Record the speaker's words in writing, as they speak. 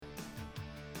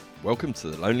Welcome to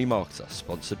The Lonely Marketer,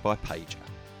 sponsored by Pager.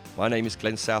 My name is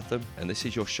Glenn Southam, and this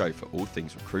is your show for all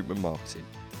things recruitment marketing.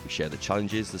 We share the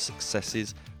challenges, the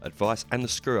successes, advice, and the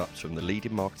screw-ups from the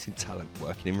leading marketing talent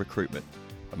working in recruitment,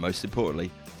 and most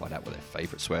importantly, find out what their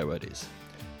favourite swear word is.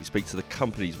 We speak to the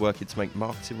companies working to make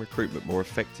marketing recruitment more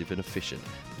effective and efficient,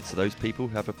 and to those people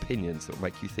who have opinions that will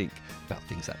make you think about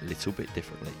things that little bit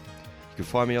differently. You can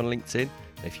find me on LinkedIn,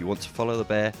 and if you want to follow the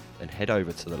bear, then head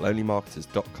over to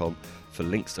thelonelymarketers.com for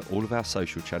links to all of our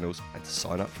social channels and to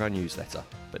sign up for our newsletter.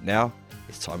 But now,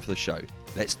 it's time for the show.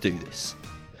 Let's do this.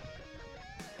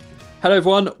 Hello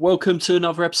everyone, welcome to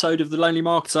another episode of The Lonely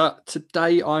Marketer.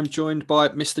 Today I'm joined by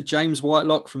Mr. James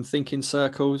Whitelock from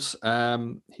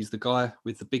ThinkInCircles. He's the guy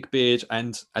with the big beard,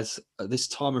 and as at this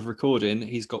time of recording,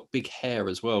 he's got big hair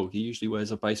as well. He usually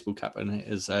wears a baseball cap and it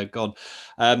is gone.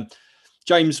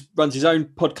 James runs his own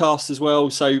podcast as well,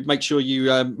 so make sure you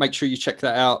check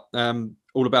that out.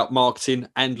 All about marketing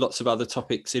and lots of other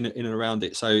topics in and around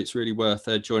it. So it's really worth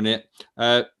joining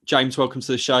it. James, welcome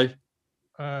to the show.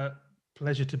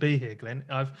 Pleasure to be here, Glenn.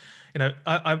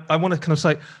 I want to kind of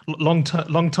say long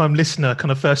time listener, kind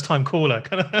of first time caller.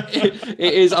 It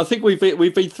is. I think we've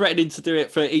been threatening to do it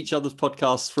for each other's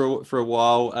podcasts for a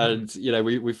while, and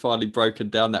we've finally broken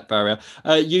down that barrier.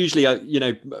 Usually,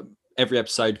 every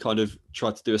episode kind of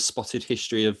tried to do a spotted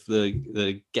history of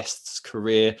the guest's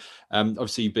career.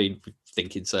 Obviously, you've been with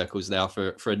ThinkInCircles now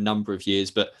for a number of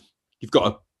years, but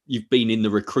you've been in the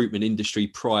recruitment industry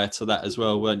prior to that as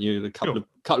well, weren't you? A couple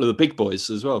of the big boys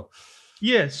as well.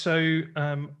 Yeah. So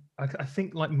I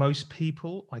think, like most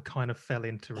people, I kind of fell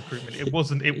into recruitment. It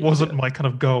wasn't my kind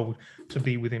of goal to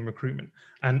be within recruitment,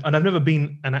 and I've never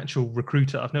been an actual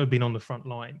recruiter. I've never been on the front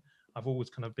line. I've always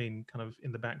kind of been kind of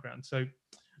in the background. So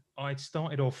I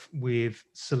started off with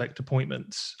select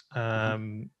appointments,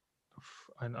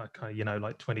 and I kind of,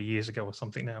 like 20 years ago or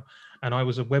something now, and I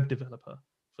was a web developer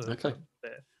for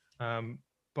there.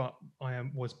 But I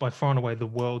was by far and away the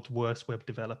world's worst web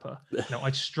developer. Now,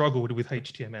 I struggled with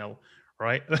HTML,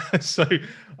 right? So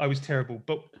I was terrible.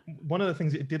 But one of the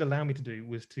things it did allow me to do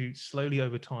was to slowly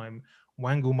over time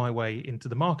wangle my way into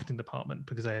the marketing department,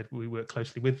 because we worked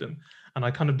closely with them. And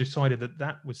I kind of decided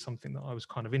that was something that I was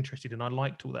kind of interested in. I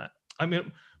liked all that. I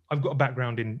mean, I've got a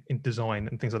background in design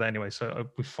and things like that anyway. So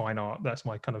with fine art, that's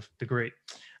my kind of degree.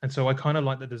 And so I kind of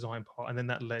liked the design part, and then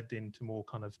that led into more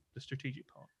kind of the strategic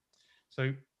part.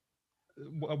 So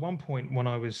at one point when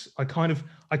I kind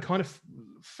of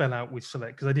fell out with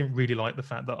Select, because I didn't really like the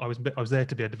fact that I was there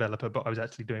to be a developer, but I was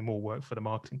actually doing more work for the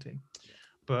marketing team.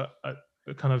 But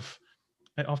kind of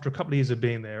after a couple of years of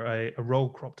being there, a role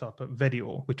cropped up at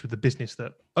Vedior, which was the business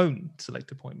that owned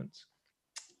Select Appointments.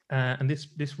 And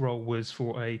this role was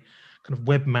for a kind of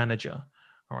web manager.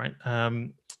 All right.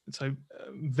 So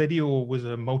Vedior was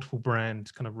a multiple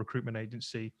brand kind of recruitment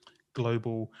agency,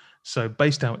 global. So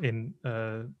based out in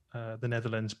the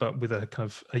Netherlands, but with a kind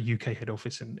of a UK head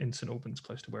office in St Albans,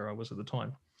 close to where I was at the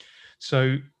time.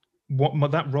 So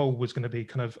that role was going to be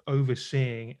kind of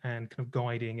overseeing and kind of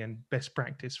guiding and best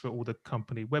practice for all the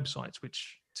company websites,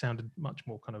 which sounded much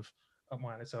more kind of up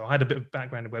my alley. So I had a bit of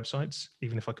background in websites,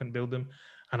 even if I couldn't build them,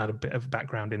 and I had a bit of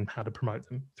background in how to promote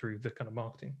them through the kind of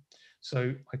marketing.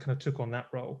 So I kind of took on that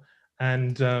role.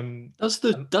 And does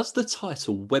the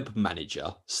title web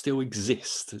manager still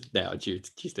exist now? Do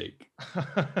you think?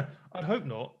 I'd hope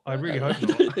not. I really hope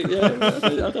not.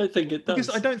 I don't think it does. Because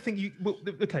I don't think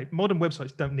modern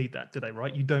websites don't need that, do they?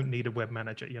 Right? You don't need a web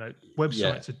manager.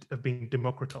 Websites have been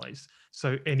democratized,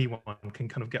 so anyone can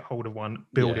kind of get hold of one,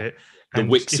 build it. The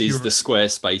Wixes, the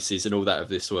Squarespaces, and all that of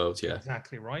this world. Yeah,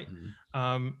 exactly right.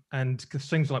 And because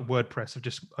things like WordPress have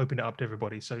just opened it up to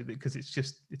everybody, so because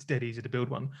it's dead easy to build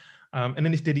one. And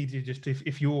then it's dead easy just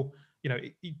if you're,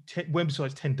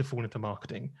 websites tend to fall into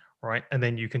marketing, right? And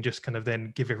then you can just kind of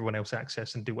then give everyone else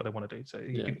access and do what they want to do. So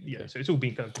so it's all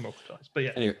been kind of democratized. But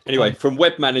yeah. Anyway, from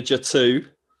web manager to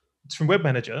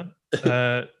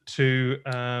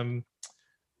to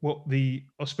what the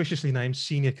auspiciously named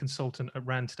senior consultant at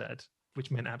Randstad,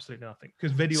 which meant absolutely nothing,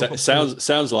 because Vedior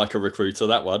sounds like a recruiter,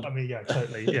 that one. I mean, yeah,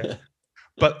 totally, yeah.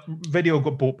 But Vedior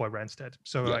got bought by Randstad,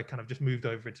 so I kind of just moved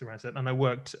over to Randstad, and I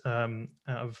worked out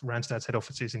of Randstad's head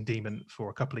offices in Diemen for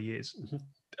a couple of years.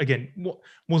 Again, what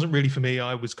wasn't really for me.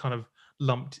 I was kind of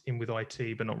lumped in with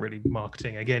IT, but not really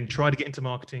marketing. Again, tried to get into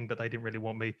marketing, but they didn't really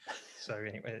want me. So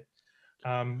anyway,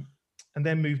 and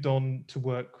then moved on to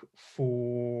work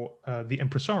for the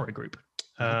Impresario Group.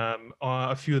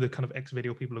 A few of the kind of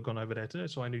ex-Vedior people have gone over there too,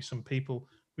 so I knew some people,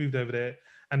 moved over there,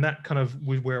 and that kind of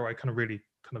was where I kind of really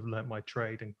kind of learnt my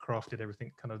trade and crafted everything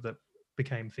kind of that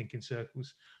became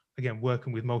ThinkInCircles. Again,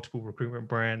 working with multiple recruitment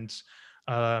brands,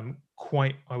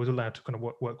 I was allowed to kind of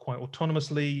work quite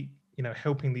autonomously,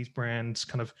 helping these brands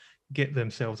kind of get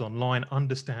themselves online,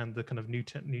 understand the kind of new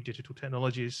digital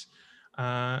technologies,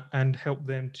 and help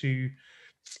them to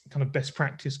kind of best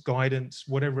practice guidance,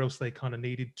 whatever else they kind of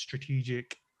needed,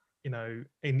 strategic,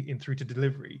 in through to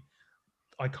delivery.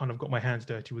 I kind of got my hands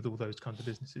dirty with all those kinds of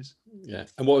businesses. Yeah.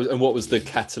 And what was the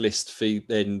catalyst for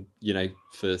then,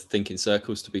 for Thinking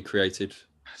Circles to be created?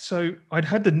 So I'd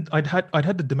had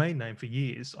the domain name for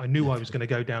years. I knew I was going to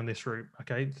go down this route.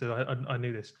 Okay, so I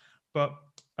knew this, but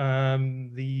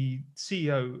the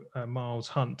CEO Miles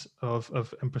Hunt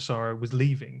of Impresario was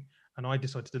leaving, and I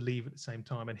decided to leave at the same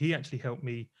time. And he actually helped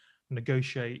me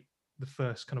negotiate the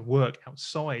first kind of work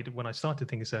outside when I started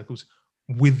Thinking Circles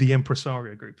with the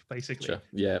Impresario group, basically. Sure.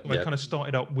 Yeah. So I kind of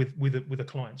started up with a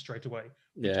client straight away.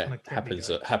 Yeah, kind of happens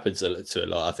to a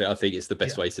lot. I think it's the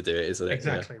best way to do it, isn't it?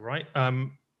 Exactly, right.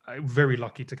 I'm very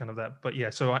lucky to kind of that. But yeah,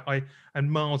 so I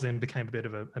and Miles then became a bit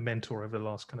of a mentor over the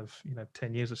last kind of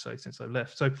 10 years or so since I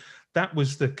left. So that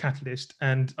was the catalyst,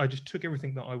 and I just took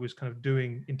everything that I was kind of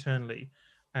doing internally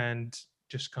and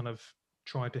just kind of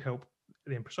tried to help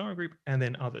the Impresario group and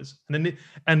then others.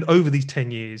 And over these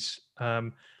 10 years,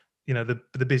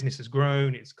 the business has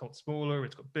grown, it's got smaller,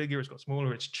 it's got bigger, it's got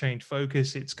smaller, it's changed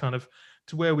focus. It's kind of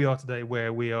to where we are today,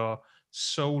 where we are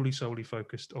solely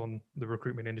focused on the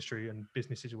recruitment industry and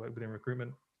businesses who work within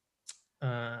recruitment.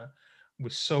 We're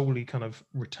solely kind of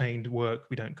retained work.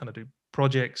 We don't kind of do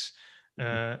projects.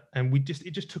 And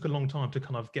it just took a long time to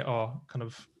kind of get our kind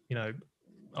of,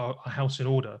 our house in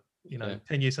order.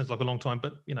 10 years sounds like a long time,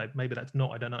 but maybe that's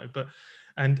not, I don't know. But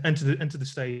and to the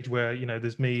stage where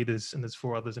there's me, there's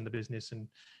 4 others in the business, and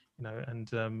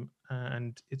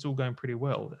and it's all going pretty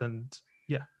well. And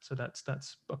yeah, so that's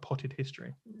a potted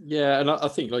history. Yeah, and I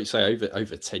think, like you say,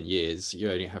 over 10 years, you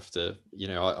only have to,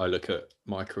 I look at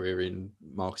my career in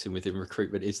marketing within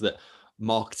recruitment, is that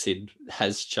marketing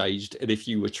has changed. And if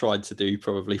you were trying to do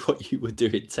probably what you were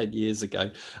doing 10 years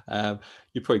ago,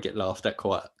 you'd probably get laughed at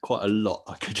quite a lot,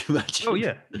 I could imagine. Oh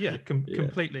yeah,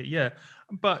 completely, yeah.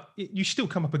 But you still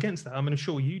come up against that. I mean, I'm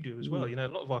sure you do as well. A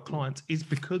lot of our clients is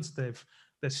because they're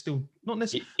still not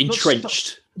necessarily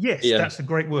entrenched. Yes, that's a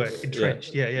great word.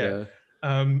 Entrenched. Yeah.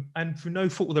 And for no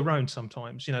fault of their own,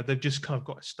 sometimes they've just kind of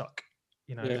got stuck.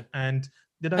 And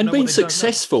they don't know been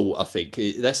successful. I think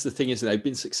that's the thing, isn't it? They've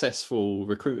been successful.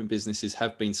 Recruitment businesses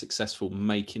have been successful,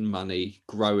 making money,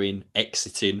 growing,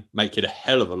 exiting, making a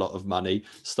hell of a lot of money,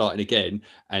 starting again.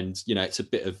 And it's a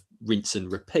bit of rinse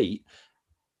and repeat.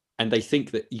 And they think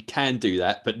that you can do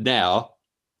that, but now,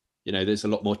 there's a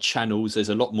lot more channels. There's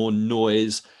a lot more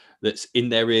noise that's in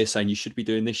their ear saying you should be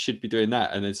doing this, should be doing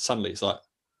that, and then suddenly it's like,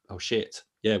 oh shit,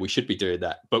 yeah, we should be doing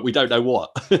that, but we don't know what.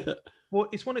 Well,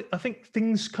 it's I think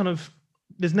things kind of,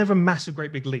 there's never massive,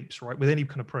 great big leaps, right? With any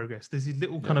kind of progress, there's these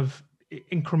little kind of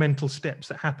incremental steps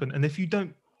that happen, and if you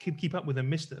don't keep up with them,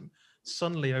 miss them,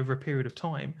 suddenly over a period of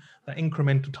time, that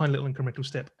tiny little incremental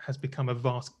step has become a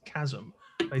vast chasm,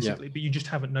 basically. But you just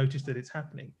haven't noticed that it's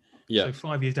happening. Yeah. So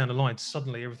 5 years down the line,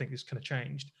 suddenly everything is kind of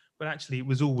changed. But actually, it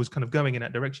was always kind of going in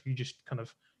that direction. You just kind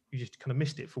of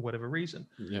missed it for whatever reason.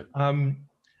 Yeah.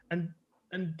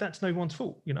 And that's no one's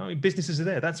fault. Businesses are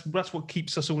there. That's what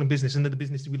keeps us all in business, and the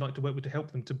businesses we like to work with to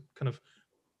help them to kind of,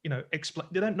 explain.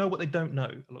 They don't know what they don't know.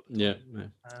 A lot of the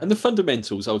time. And the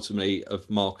fundamentals ultimately of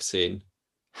marketing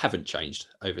haven't changed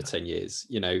over 10 years.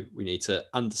 We need to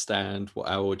understand what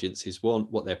our audiences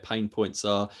want, what their pain points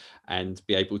are, and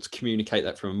be able to communicate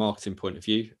that from a marketing point of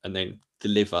view, and then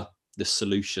deliver the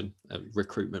solution,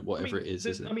 recruitment, whatever it is,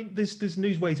 isn't it? I mean, there's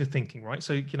new ways of thinking, right?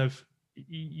 So,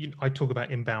 I talk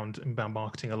about inbound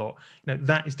marketing a lot.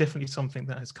 That is definitely something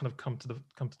that has kind of come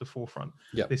to the forefront.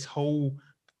 Yeah. This whole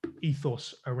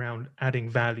ethos around adding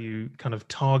value, kind of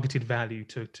targeted value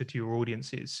to your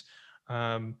audiences,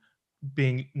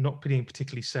 not being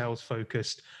particularly sales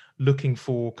focused, looking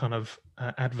for kind of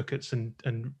advocates and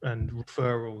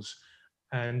referrals,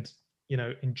 and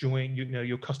enjoying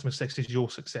your customer success is your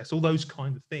success. All those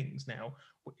kind of things now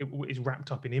is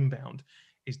wrapped up in inbound.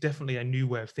 Is definitely a new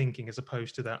way of thinking, as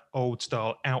opposed to that old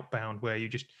style outbound where you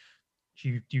just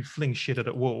you fling shit at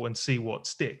a wall and see what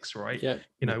sticks, right? Yeah.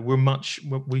 We're much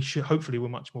more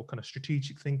kind of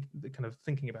strategic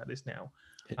thinking about this now.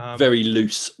 Very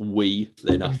loose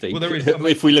then, I think. Well, there is,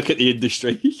 if we look at the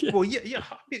industry. Well, yeah,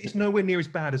 it's nowhere near as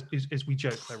bad as we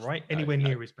joke, though, right? Anywhere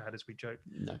near as bad as we joke.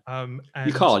 No. And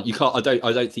you can't.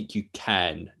 I don't think you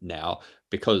can now,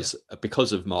 because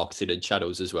of marketing and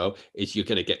channels as well. Is you're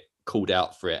going to get called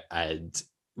out for it, and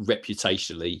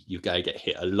reputationally you're going to get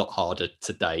hit a lot harder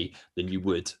today than you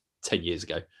would 10 years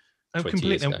ago, 20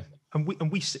 years ago.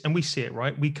 And we see it,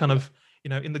 right? We kind of,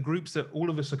 in the groups that all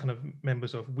of us are kind of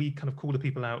members of, we kind of call the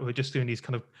people out who are just doing these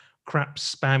kind of crap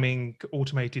spamming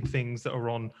automated things that are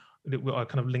on that are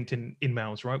kind of LinkedIn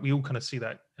emails, right? We all kind of see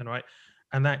that, and right,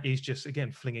 and that is just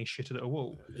again flinging shit at a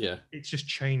wall. Yeah, it's just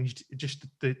changed. Just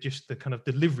the kind of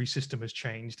delivery system has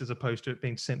changed, as opposed to it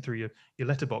being sent through your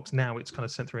letterbox. Now it's kind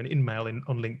of sent through an email on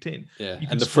LinkedIn. yeah, You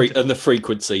can and split it the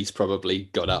frequency's probably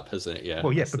gone up, hasn't it? Yeah.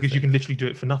 Well, yeah, that's the because you thing. can literally do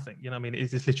it for nothing. I mean,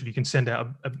 it's literally you can send out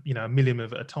a million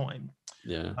of it at a time.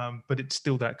 Yeah. But it's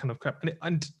still that kind of crap.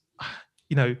 And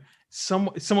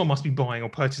someone must be buying or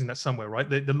purchasing that somewhere, right?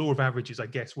 The law of averages, I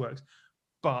guess, works.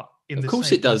 But Of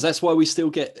course it does. That's why we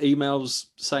still get emails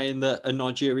saying that a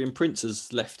Nigerian prince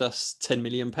has left us £10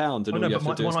 million, and all you have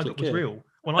to do is click here. Real.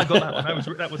 When I got that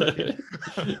one, that was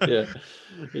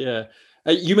yeah,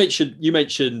 yeah. You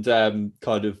mentioned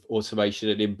kind of automation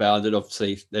and inbound, and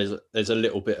obviously there's a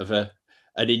little bit of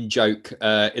an in joke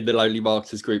in the Lonely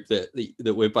Marketers group that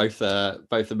we're both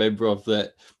a member of,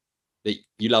 that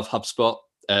you love HubSpot,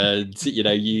 and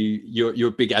you're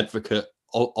a big advocate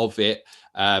of it.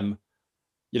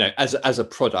 As a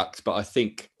product, but I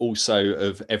think also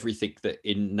of everything that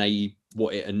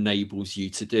what it enables you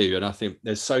to do. And I think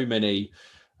there's so many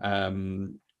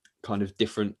kind of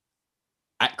different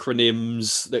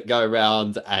acronyms that go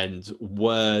around and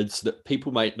words that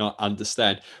people might not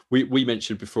understand. We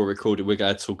mentioned before recording, we're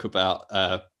going to talk about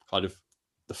kind of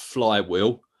the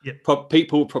flywheel. Yeah.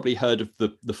 People probably heard of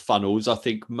the funnels. I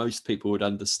think most people would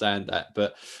understand that,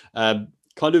 but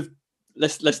kind of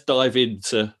let's dive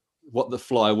into what the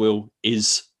flywheel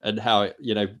is and how it,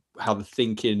 how the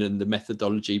thinking and the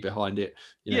methodology behind it,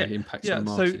 impacts on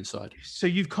the marketing side. So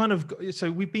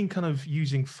we've been kind of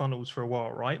using funnels for a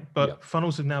while, right? But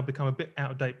funnels have now become a bit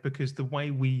out of date because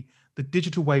the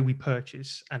digital way we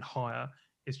purchase and hire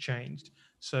is changed.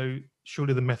 So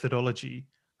surely the methodology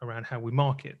around how we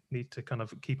market need to kind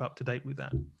of keep up to date with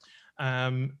that.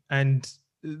 And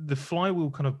the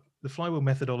flywheel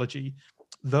methodology,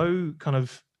 though kind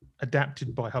of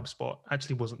adapted by HubSpot,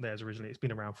 actually wasn't theirs originally. It's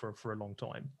been around for a long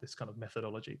time, this kind of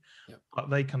methodology.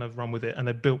 But they kind of run with it, and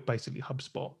they built basically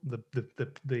HubSpot,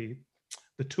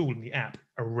 the tool and the app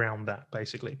around that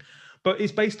basically. But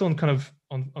it's based on kind of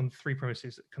on three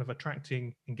premises: kind of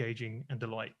attracting, engaging, and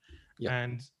delight.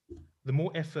 And the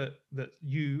more effort that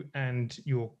you and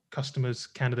your customers,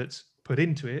 candidates put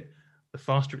into it, the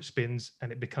faster it spins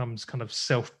and it becomes kind of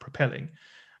self-propelling.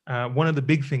 One of the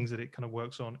big things that it kind of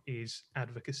works on is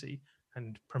advocacy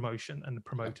and promotion and the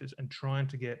promoters, and trying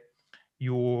to get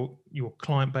your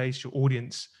client base, your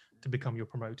audience, to become your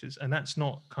promoters. And that's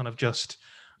not kind of just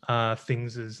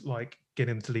things as like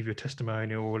getting them to leave your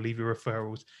testimonial or leave your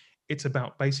referrals. It's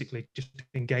about basically just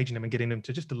engaging them and getting them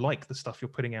to just to like the stuff you're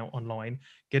putting out online,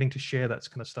 getting to share that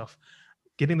kind of stuff,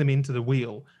 getting them into the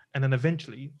wheel, and then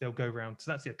eventually they'll go around.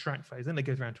 So that's the attract phase. Then they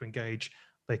go around to engage.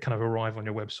 They kind of arrive on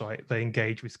your website. They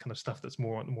engage with kind of stuff that's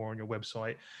more on your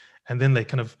website, and then they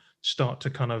kind of start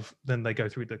to then they go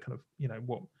through the kind of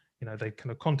they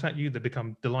kind of contact you. They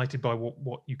become delighted by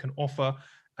what you can offer,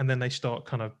 and then they start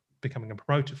kind of becoming a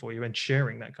promoter for you and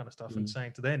sharing that kind of stuff and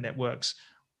saying to their networks,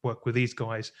 work with these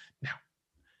guys. Now,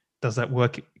 does that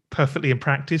work perfectly in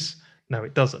practice? No,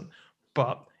 it doesn't.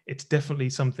 But it's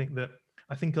definitely something that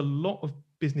I think a lot of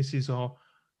businesses are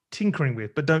tinkering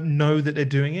with, but don't know that they're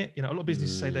doing it. A lot of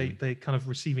businesses say they kind of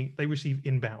receive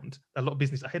inbound. A lot of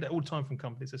business, I hear that all the time from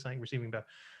companies, are saying receiving inbound,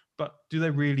 but do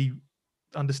they really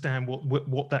understand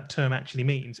what that term actually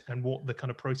means and what the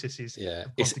kind of process is?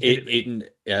 It's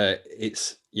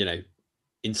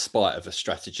in spite of a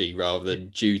strategy rather than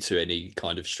due to any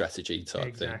kind of strategy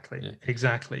type thing.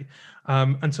 Exactly.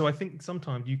 And so I think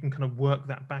sometimes you can kind of work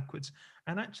that backwards.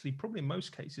 And actually, probably in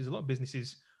most cases, a lot of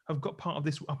businesses have got part of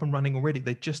this up and running already.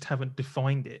 They just haven't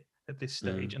defined it at this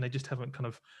stage, and they just haven't kind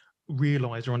of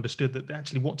realized or understood that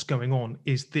actually what's going on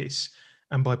is this.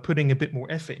 And by putting a bit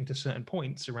more effort into certain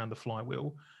points around the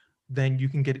flywheel, then you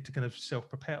can get it to kind of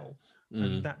self-propel.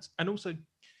 And also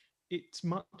it's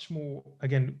much more,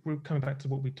 again, we're coming back to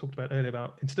what we talked about earlier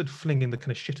about instead of flinging the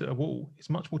kind of shit at a wall, it's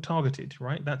much more targeted,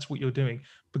 right? That's what you're doing,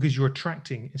 because you're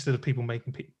attracting instead of people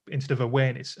instead of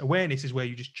awareness. Awareness is where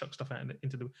you just chuck stuff out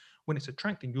when it's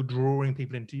attracting, you're drawing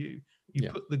people into you. You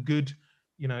put the good,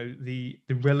 the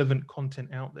relevant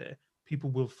content out there, people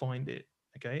will find it,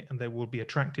 okay? And they will be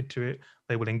attracted to it.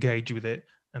 They will engage with it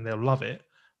and they'll love it.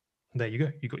 And there you go.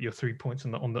 You got your 3 points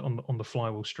on the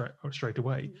flywheel straight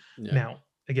away. Now,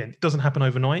 again, it doesn't happen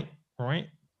overnight, right?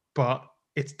 But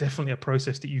it's definitely a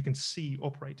process that you can see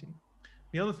operating.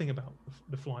 The other thing about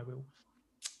the flywheel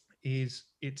is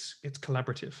it's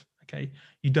collaborative, okay?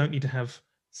 You don't need to have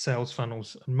sales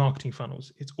funnels and marketing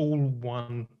funnels. It's all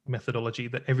one methodology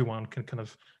that everyone can kind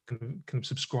of can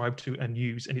subscribe to and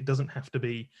use. And it doesn't have to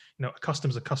be, a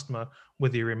customer's a customer,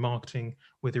 whether you're in marketing,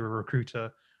 whether you're a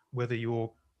recruiter, whether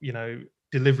you're,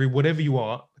 delivery, whatever you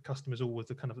are, the customer's always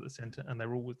the kind of at the center, and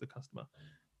they're always the customer,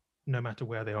 no matter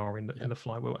where they are in the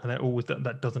flywheel. And they're always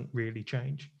that doesn't really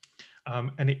change.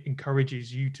 And it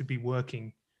encourages you to be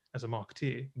working as a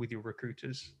marketeer with your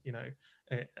recruiters,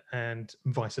 and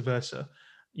vice versa.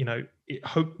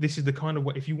 Hope this is the kind of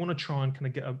way, if you want to try and kind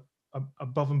of get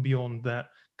above and beyond that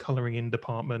coloring in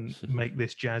department, make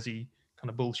this jazzy kind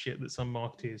of bullshit that some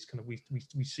marketeers kind of we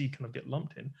see kind of get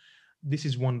lumped in. This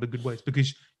is one of the good ways,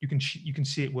 because you can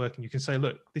see it working. You can say,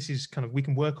 look, this is kind of, we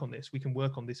can work on this. We can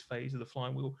work on this phase of the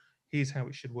flywheel. Here's how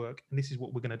it should work, and this is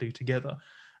what we're going to do together.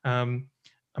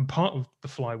 And part of the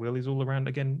flywheel is all around,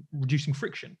 again, reducing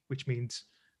friction, which means,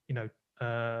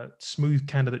 smooth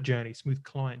candidate journeys, smooth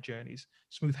client journeys,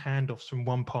 smooth handoffs from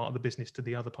one part of the business to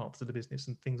the other parts of the business,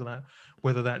 and things like that.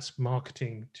 Whether that's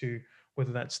marketing to,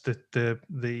 whether that's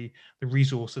the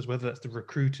resources, whether that's the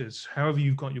recruiters, however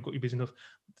you've got your business,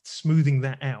 smoothing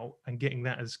that out and getting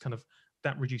that as kind of,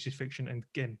 that reduces friction, and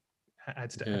again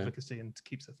adds to advocacy and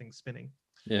keeps the thing spinning.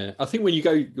 Yeah, I think when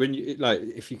you like,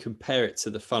 if you compare it to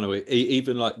the funnel,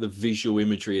 even like the visual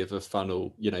imagery of a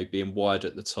funnel, being wide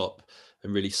at the top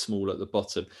and really small at the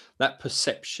bottom, that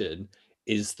perception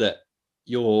is that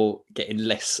you're getting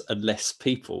less and less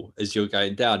people as you're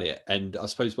going down it. And I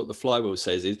suppose what the flywheel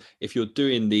says is, if you're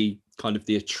doing the kind of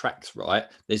the attract right,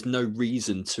 there's no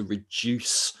reason to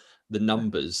reduce the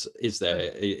numbers, is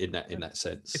there, in that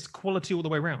sense? It's quality all the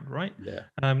way around, right? Yeah.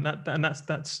 And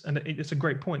it's a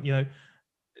great point.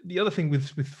 The other thing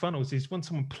with funnels is, when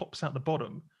someone plops out the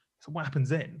bottom, so what happens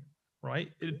then,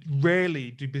 right?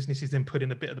 Rarely do businesses then put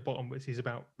in a bit at the bottom which is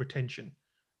about retention,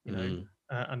 and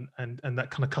that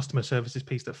kind of customer services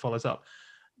piece that follows up.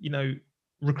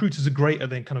 Recruiters are great at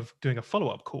then kind of doing a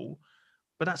follow-up call,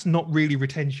 but that's not really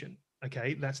retention.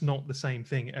 Okay, that's not the same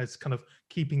thing as kind of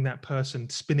keeping that person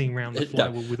spinning around the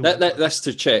flywheel with that's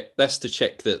to check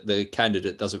that the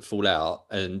candidate doesn't fall out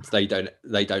and they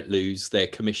don't lose their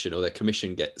commission, or their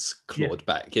commission gets clawed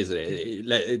back, isn't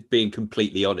it? Being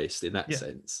completely honest in that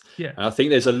sense. Yeah. And I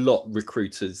think there's a lot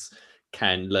recruiters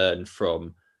can learn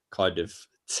from kind of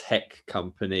tech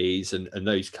companies and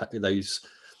those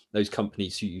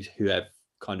companies who have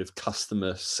kind of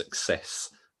customer success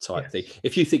type thing.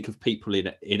 If you think of people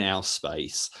in our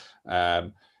space,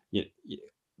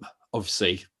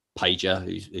 obviously Pager,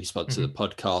 who sponsor the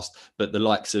podcast, but the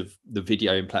likes of the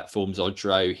videoing platforms,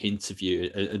 Odro, Interview,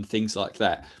 and things like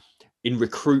that. In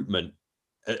recruitment,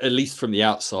 at least from the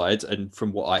outside and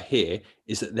from what I hear,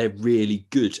 is that they're really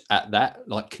good at that,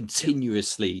 like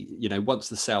continuously, once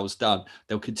the sale's done,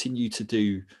 they'll continue to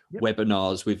do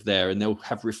webinars and they'll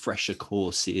have refresher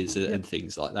courses and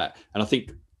things like that. And I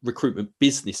think recruitment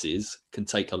businesses can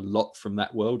take a lot from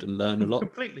that world and learn a lot.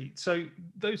 Completely. So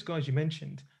those guys you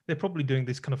mentioned, they're probably doing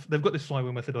this kind of, they've got this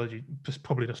flywheel methodology, just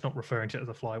probably just not referring to it as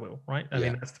a flywheel, right? I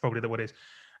mean, that's probably what it is.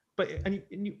 But and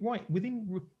you right,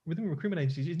 within recruitment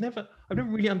agencies, I've never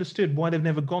really understood why they've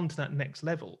never gone to that next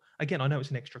level. Again, I know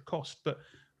it's an extra cost, but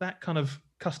that kind of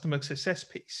customer success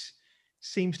piece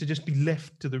seems to just be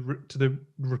left to the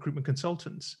recruitment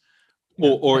consultants.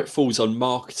 Or it falls on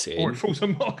marketing.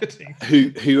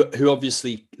 Who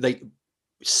obviously they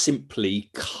simply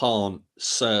can't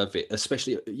serve it,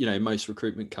 especially most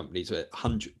recruitment companies where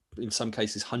in some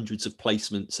cases hundreds of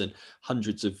placements and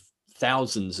hundreds of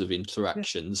thousands of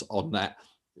interactions on that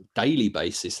daily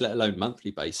basis, let alone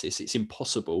monthly basis. It's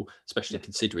impossible, especially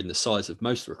considering the size of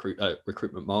most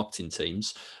recruitment marketing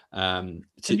teams, to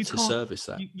service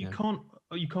that. You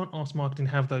can't ask marketing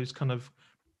to have those kind of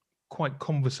quite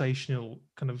conversational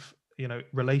kind of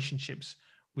relationships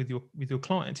with your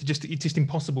clients. It's just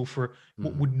impossible for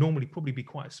what would normally probably be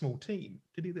quite a small team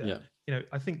to do that.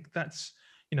 I think that's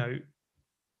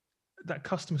that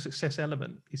customer success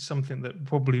element is something that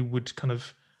probably would kind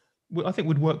of, I think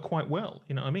would work quite well.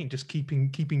 You know what I mean? Just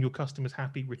keeping your customers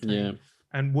happy, retained,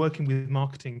 and working with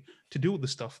marketing to do all the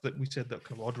stuff that we said, that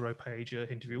kind of Odro,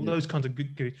 Pager, Interview, all those kinds of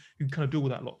good, you kind of do all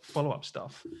that lot follow-up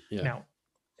stuff. Now,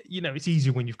 it's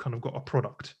easier when you've kind of got a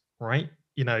product, right?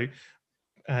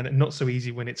 And not so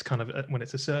easy when it's kind of when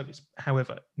it's a service.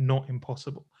 However, not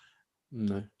impossible.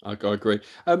 No, I agree.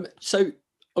 So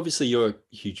obviously you're a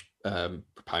huge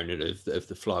proponent of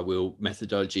the flywheel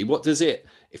methodology. What does it,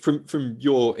 from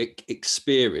your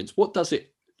experience, what does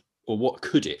it, or what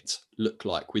could it look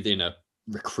like within a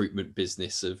recruitment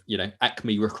business of,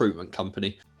 Acme Recruitment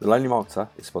Company? The Lonely Marketer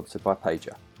is sponsored by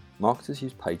Pager. Marketers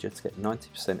use Pager to get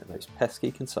 90% of those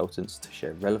pesky consultants to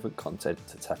share relevant content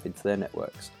to tap into their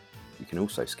networks. You can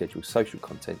also schedule social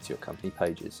content to your company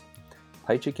pages.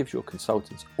 Pager gives your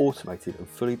consultants automated and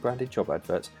fully branded job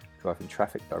adverts, driving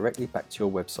traffic directly back to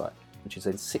your website, which is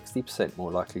then 60%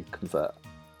 more likely to convert.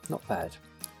 Not bad.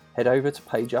 Head over to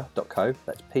pager.co,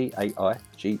 that's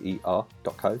PAIGER.co,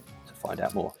 to find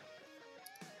out more.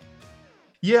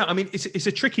 Yeah, I mean, it's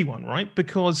a tricky one, right?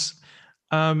 Because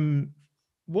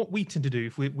what we tend to do,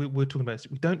 if we're talking about this,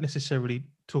 we don't necessarily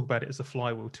talk about it as a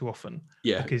flywheel too often.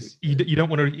 Yeah. Because you don't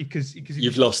want to, because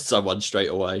you've lost someone straight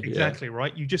away. Exactly, yeah.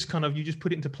 Right. You just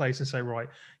put it into place and say, right,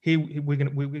 here we're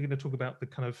gonna talk about the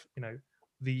kind of,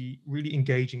 the really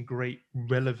engaging, great,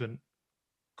 relevant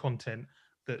content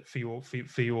that for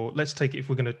your let's take it, if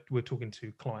we're talking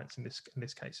to clients in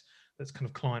this case, that's kind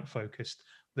of client focused,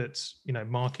 that's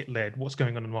market led, what's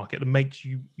going on in the market that makes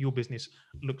your business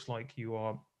looks like you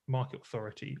are market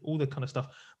authority, all the kind of stuff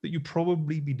that you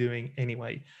probably be doing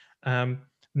anyway.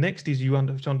 Next is you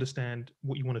understand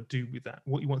what you want to do with that,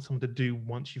 what you want someone to do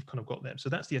once you've kind of got them. So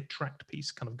that's the attract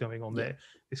piece kind of going on there,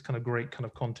 this kind of great kind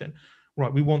of content,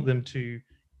 right? We want them to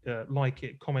like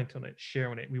it, comment on it, share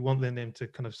on it. We want them to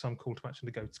kind of some call to action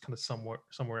to go kind of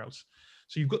somewhere else.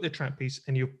 So you've got the attract piece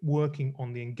and you're working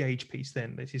on the engage piece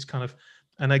then. This is kind of,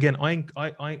 and again,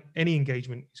 I any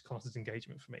engagement is classed as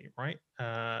engagement for me, right?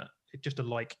 Just a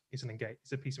like is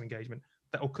it's a piece of engagement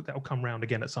that'll come round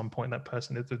again at some point. That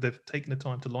person, if they've taken the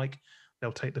time to like,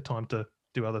 they'll take the time to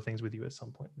do other things with you at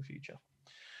some point in the future.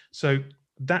 So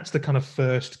that's the kind of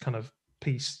first kind of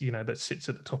piece, that sits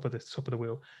at the top of the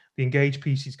wheel. The engage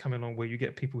piece is coming along where you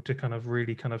get people to kind of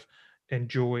really kind of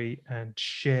enjoy and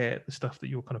share the stuff that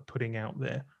you're kind of putting out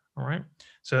there. All right.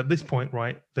 So at this point,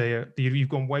 right, you've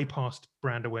gone way past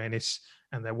brand awareness,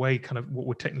 and they're way kind of what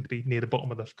would technically be near the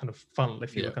bottom of the kind of funnel,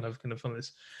 if you were kind of funnel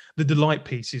this. The delight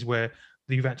piece is where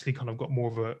you've actually kind of got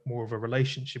more of a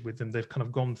relationship with them. They've kind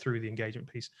of gone through the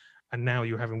engagement piece, and now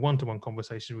you're having one-to-one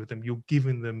conversations with them. You're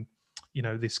giving them,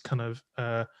 this kind of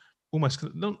almost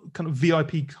kind of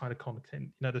VIP kind of content,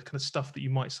 the kind of stuff that you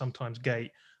might sometimes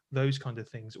gate, those kind of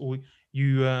things. Or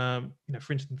you,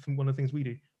 for instance, one of the things we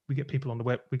do, we get people on the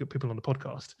web, we get people on the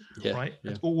podcast, right?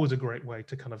 It's always a great way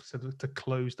to kind of to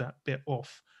close that bit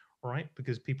off, right?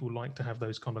 Because people like to have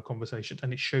those kind of conversations,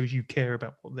 and it shows you care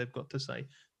about what they've got to say.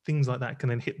 Things like that can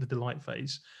then hit the delight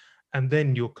phase, and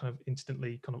then you're kind of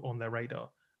instantly kind of on their radar,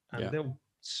 and they'll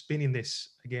spinning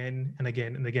this again and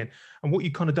again and again. And what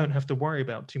you kind of don't have to worry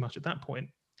about too much at that point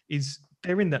is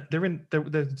they're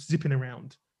zipping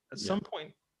around. At some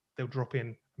point, they'll drop in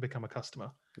and become a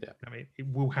customer. Yeah, I mean, it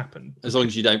will happen as long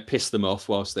as you don't piss them off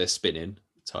whilst they're spinning,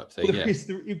 type thing.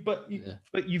 But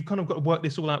you've kind of got to work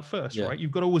this all out first, right?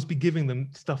 You've got to always be giving them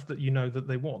stuff that that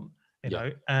they want,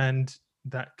 and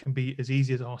that can be as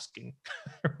easy as asking,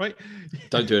 right?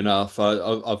 Don't do enough.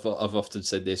 I've often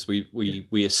said this.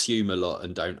 We assume a lot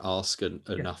and don't ask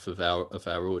enough of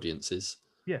our audiences.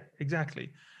 Yeah,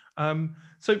 exactly.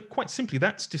 So quite simply,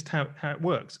 that's just how it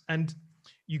works. And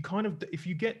you kind of, if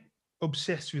you get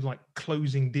obsessed with like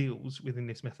closing deals within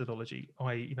this methodology,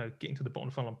 getting to the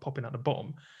bottom funnel and popping out the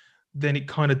bottom, then it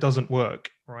kind of doesn't work,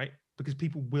 right? Because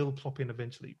people will plop in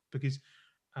eventually, because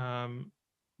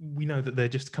we know that they're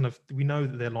just kind of, we know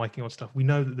that they're liking on stuff. We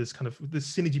know that there's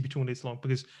synergy between this long,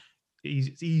 because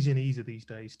it's easier and easier these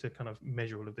days to kind of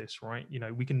measure all of this, right?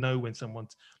 We can know when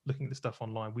someone's looking at the stuff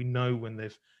online. We know when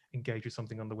they've engaged with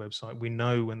something on the website. We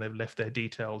know when they've left their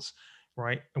details,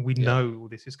 right? And we know all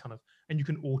this is kind of, and you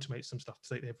can automate some stuff to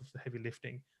take the heavy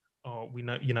lifting. We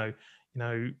know,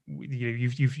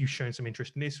 you've shown some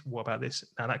interest in this. What about this?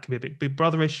 Now that can be a bit big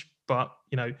brotherish, but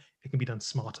it can be done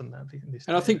smarter than that.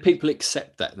 And I think people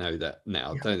accept that now,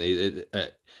 don't they?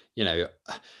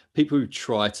 People who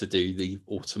try to do the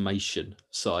automation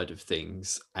side of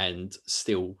things and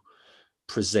still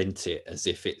present it as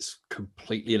if it's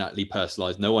completely and utterly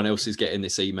personalized. No one else is getting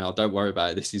this email. Don't worry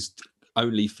about it. This is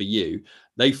only for you.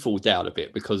 They fall down a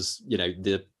bit because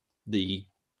the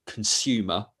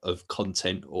consumer of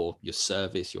content or your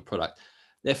service, your product,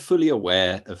 they're fully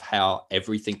aware of how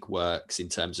everything works in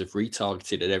terms of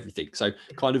retargeting and everything. So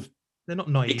kind of they're not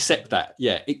naive. Accept that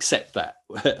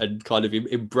and kind of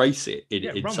embrace it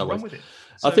in some ways. With it.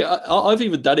 So, I think I've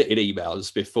even done it in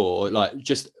emails before, like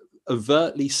just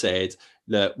overtly said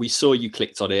that we saw you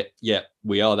clicked on it. Yeah,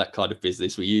 we are that kind of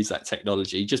business. We use that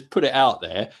technology. Just put it out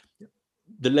there.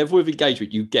 The level of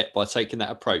engagement you get by taking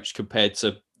that approach compared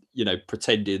to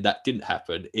pretending that didn't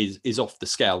happen is off the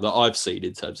scale that I've seen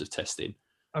in terms of testing.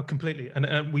 Oh, completely.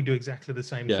 And we do exactly the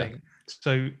same thing.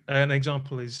 So an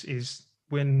example is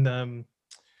when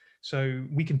So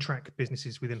we can track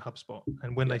businesses within HubSpot,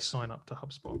 and when they sign up to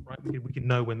HubSpot, right, we can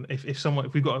know when if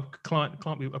we've got a client,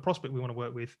 a prospect we want to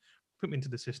work with, put them into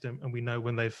the system, and we know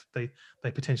when they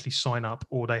potentially sign up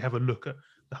or they have a look at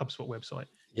the HubSpot website.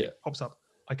 Yeah. It pops up.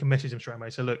 I can message them straight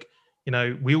away. So look,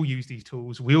 we all use these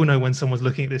tools. We all know when someone's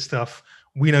looking at this stuff.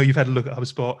 We know you've had a look at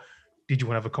HubSpot. Did you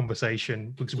want to have a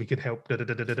conversation because we could help?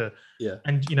 Yeah.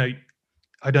 And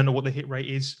I don't know what the hit rate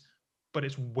is, but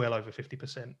it's well over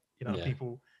 50%.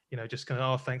 People, just kind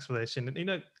of, oh, thanks for this,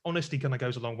 and honesty kind of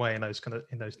goes a long way in those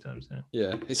terms.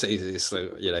 Yeah, it's easy. It's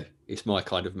it's my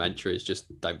kind of mantra is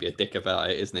just don't be a dick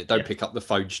about it, isn't it? Don't pick up the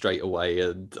phone straight away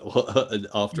and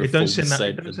after don't send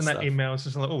that email. It's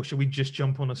just like, oh, should we just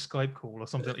jump on a Skype call or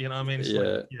something? You know what I mean? It's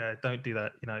don't do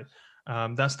that.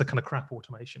 That's the kind of crap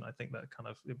automation. I think that kind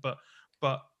of,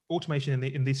 but automation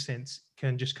in this sense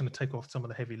can just kind of take off some of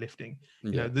the heavy lifting.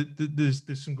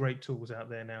 There's some great tools out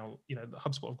there now.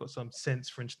 HubSpot have got some Sense,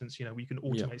 for instance. We can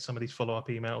automate some of these follow-up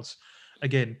emails.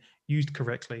 Again, used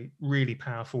correctly, really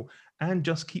powerful, and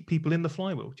just keep people in the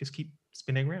flywheel. Just keep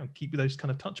spinning around, keep those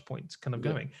kind of touch points kind of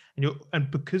going. And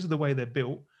because of the way they're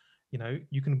built,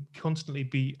 you can constantly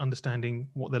be understanding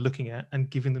what they're looking at and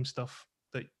giving them stuff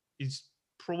that is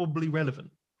probably relevant,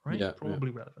 right?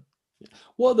 Relevant.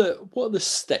 What are the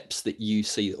steps that you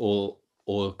see,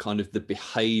 or kind of the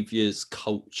behaviors,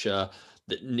 culture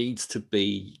that needs to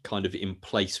be kind of in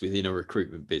place within a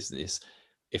recruitment business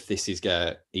if this is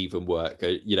going to even work?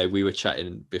 We were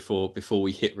chatting before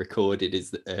we hit recorded.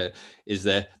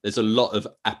 There's a lot of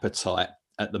appetite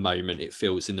at the moment, it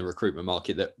feels, in the recruitment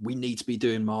market that we need to be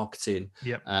doing marketing.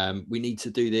 We need to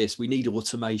do this. We need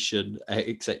automation,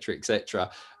 etc.,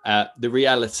 etc. The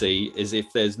reality is,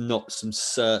 if there's not some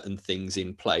certain things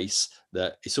in place,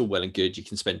 that it's all well and good. You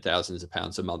can spend thousands of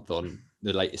pounds a month on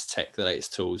the latest tech, the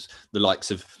latest tools, the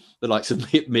likes of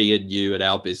me and you and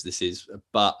our businesses,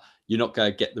 but you're not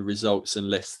going to get the results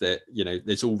unless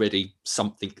there's already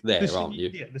something there, aren't you?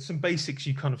 Yeah, there's some basics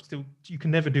you can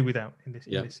never do without in this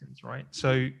sense, right?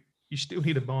 So you still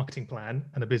need a marketing plan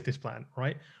and a business plan,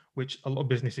 right? Which a lot of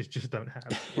businesses just don't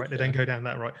have, right? They don't go down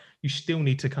that right. You still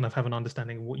need to kind of have an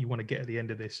understanding of what you want to get at the end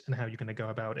of this and how you're going to go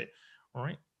about it, all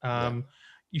right?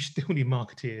 You still need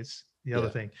marketeers. The other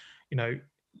thing, I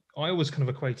always kind of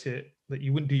equate it that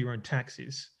you wouldn't do your own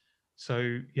taxes.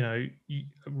 So,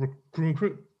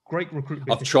 great recruitment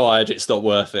business. I've tried, it's not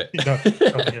worth it.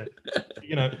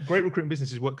 Great recruitment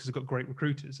businesses work because they've got great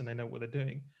recruiters and they know what they're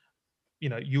doing.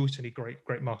 You also need great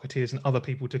marketeers and other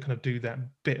people to kind of do that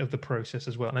bit of the process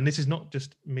as well. And this is not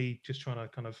just me just trying to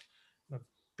kind of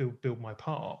build my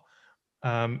part.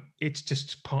 It's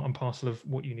just part and parcel of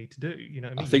what you need to do.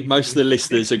 I think most of the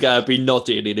listeners are going to be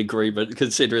nodding in agreement,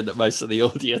 considering that most of the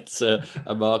audience are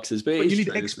marketers. But you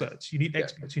need experts. You need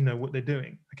experts who know what they're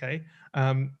doing. Okay.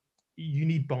 You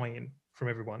need buy-in from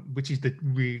everyone, which is the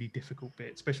really difficult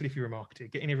bit, especially if you're a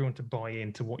marketer. Getting everyone to buy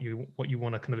into what you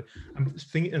want to kind of. And the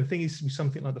thing is, with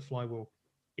something like the flywheel,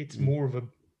 it's more of a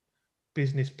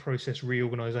business process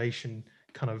reorganization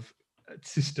kind of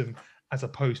system, as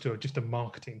opposed to just a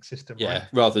marketing system. Right?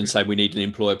 Rather than saying we need an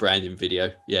employer branding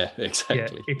video. Yeah,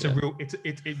 exactly. It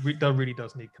really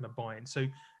does need kind of buy-in. So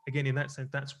again, in that sense,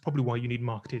 that's probably why you need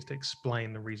marketers to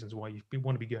explain the reasons why you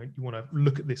want to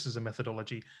look at this as a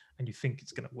methodology and you think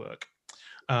it's going to work.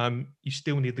 You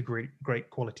still need the great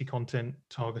quality content,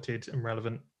 targeted and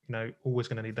relevant. Always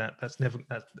going to need that.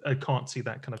 I can't see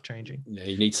that kind of changing. Yeah,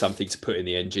 you need something to put in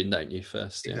the engine, don't you?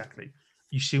 First, exactly.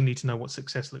 You still need to know what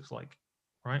success looks like,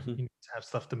 right? You need to have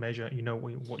stuff to measure.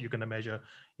 What you're going to measure.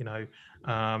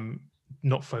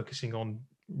 Not focusing on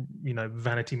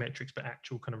vanity metrics, but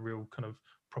actual kind of real kind of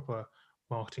proper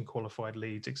marketing qualified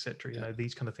leads, etc.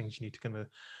 These kind of things you need to kind of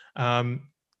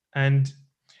and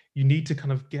you need to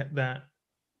kind of get that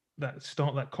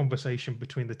start that conversation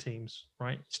between the teams,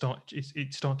 right? Start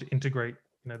to integrate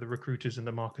the recruiters and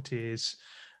the marketeers,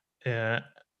 the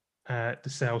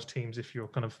sales teams, if you're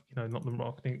kind of not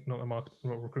a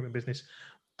recruitment business,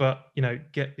 but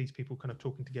get these people kind of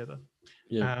talking together.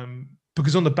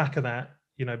 Because on the back of that,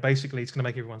 basically it's going to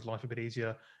make everyone's life a bit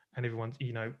easier, and everyone's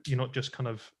you're not just kind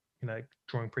of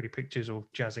drawing pretty pictures or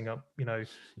jazzing up your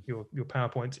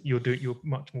PowerPoints. You're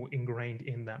much more ingrained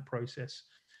in that process.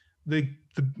 The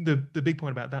big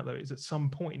point about that though is at some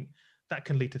point that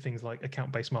can lead to things like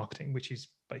account-based marketing, which is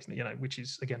basically which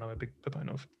is again I'm a big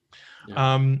proponent of.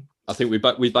 I think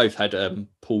we both had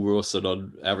Paul Rawson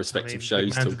on our respective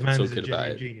shows talking about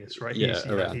it. Genius, right?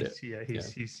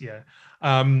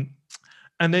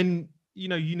 And then you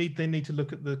need to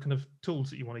look at the kind of tools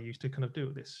that you want to use to kind of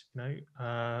do this.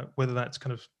 Whether that's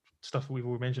kind of stuff that we've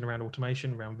already mentioned around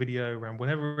automation, around video, around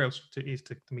whatever else it is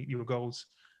to meet your goals.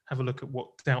 have a look at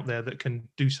what's out there that can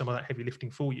do some of that heavy lifting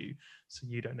for you, so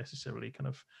you don't necessarily kind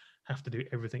of have to do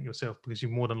everything yourself, because you're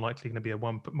more than likely going to be a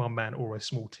one man or a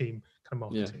small team kind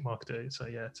of marketer. So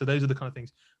yeah, so those are the kind of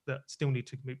things that still need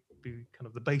to be kind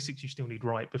of the basics you still need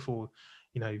right before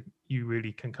you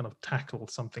really can kind of tackle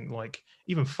something like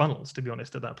even funnels, to be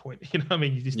honest, at that point. You know what I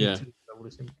mean? You just need to put all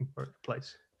this in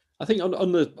place. I think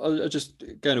on the just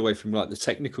going away from like the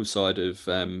technical side of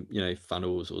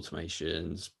funnels,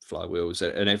 automations, flywheels,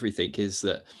 and everything, is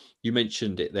that you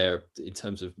mentioned it there in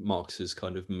terms of marketers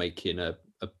kind of making a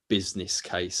business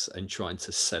case and trying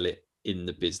to sell it in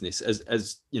the business.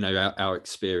 As you know, our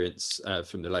experience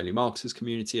from the Lonely Marketers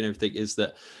community and everything is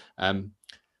that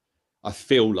I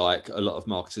feel like a lot of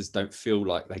marketers don't feel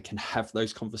like they can have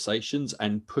those conversations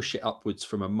and push it upwards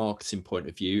from a marketing point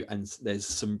of view. And there's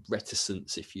some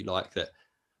reticence, if you like, that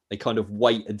they kind of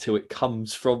wait until it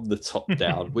comes from the top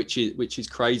down, which is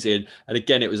crazy. And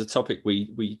again, it was a topic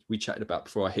we chatted about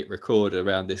before I hit record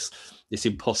around this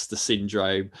imposter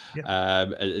syndrome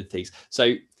and things.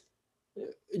 So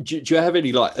do you have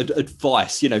any like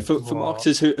advice, for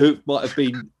marketers who might have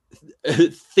been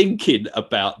thinking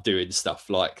about doing stuff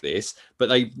like this, but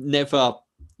they've never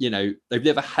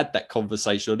had that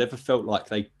conversation or never felt like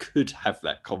they could have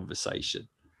that conversation?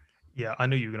 Yeah, I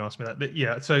knew you were going to ask me that. But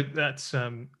yeah, so that's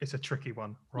it's a tricky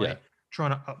one, right? Yeah.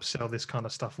 Trying to upsell this kind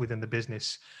of stuff within the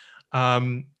business.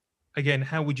 Again,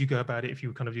 how would you go about it if you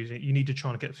were kind of using it? You need to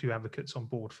try and get a few advocates on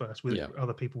board first with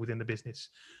other people within the business.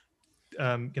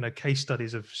 Case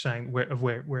studies of saying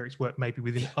where it's worked maybe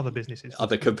within other businesses.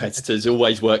 Other competitors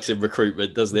always works in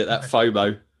recruitment, doesn't it? That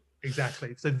FOMO.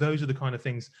 Exactly. So those are the kind of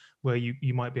things where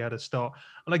you might be able to start.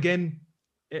 And again,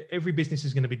 every business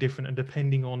is going to be different, and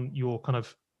depending on your kind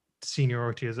of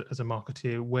seniority as a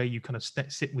marketeer, where you kind of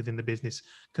sit within the business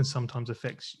can sometimes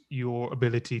affect your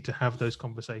ability to have those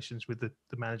conversations with the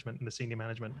management and the senior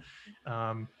management.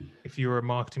 If you're a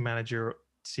marketing manager,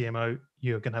 CMO,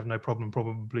 you're going to have no problem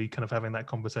probably kind of having that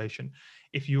conversation.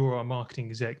 If you're a marketing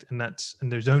exec and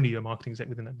there's only a marketing exec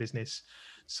within that business,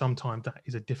 sometimes that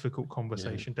is a difficult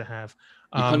conversation to have.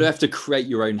 You kind of have to create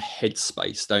your own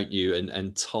headspace, don't you?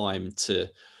 And time to,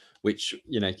 which,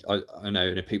 I know,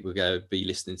 and people be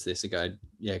listening to this and going,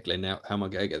 yeah, Glenn, how am I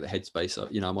going to get the headspace?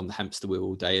 I'm on the hamster wheel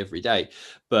all day, every day.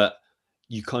 But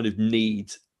you kind of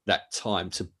need that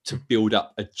time to build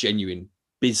up a genuine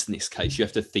business case. You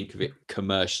have to think of it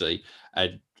commercially.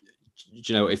 And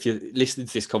if you're listening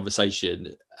to this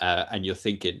conversation and you're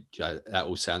thinking, that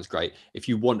all sounds great, if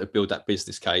you want to build that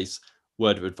business case,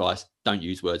 word of advice: don't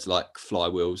use words like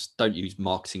flywheels, don't use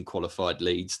marketing qualified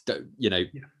leads,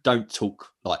 don't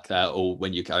talk like that. Or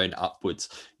when you're going upwards,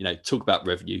 talk about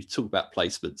revenue, talk about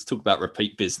placements, talk about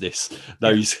repeat business,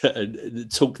 those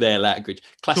talk their language.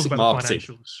 Classic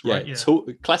marketing, right? Talk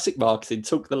classic marketing,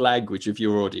 talk the language of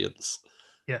your audience.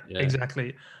 Yeah.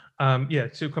 Exactly. So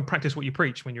you can practice what you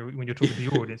preach when you're talking to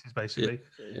your audiences, basically.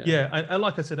 And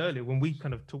like I said earlier, when we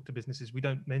kind of talk to businesses, we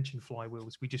don't mention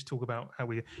flywheels. We just talk about how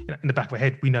we, in the back of our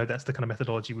head, we know that's the kind of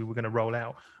methodology we were going to roll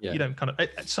out. You don't kind of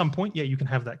at some point, you can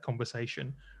have that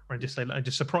conversation, or just say,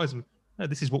 just surprise them. No,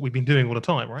 this is what we've been doing all the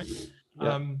time, right?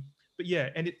 But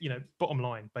and it, bottom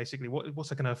line, basically,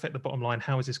 what's going to affect the bottom line?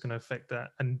 How is this going to affect that?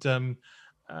 And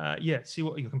see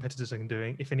what your competitors are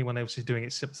doing. If anyone else is doing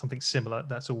it something similar,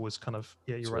 that's always kind of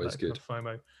you're right. That's kind of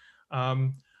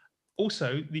FOMO.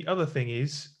 Also, the other thing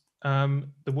is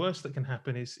the worst that can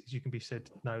happen is you can be said,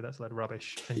 no, that's a load of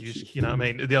rubbish, and you just, what I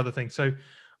mean. The other thing. So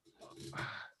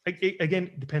again,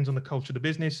 it depends on the culture of the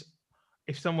business.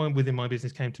 If someone within my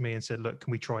business came to me and said, look,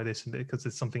 can we try this? And because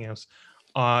there's something else,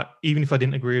 even if I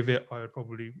didn't agree with it, I would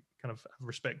probably kind of have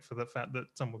respect for the fact that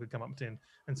someone could come up to him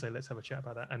and say, let's have a chat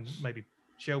about that, and maybe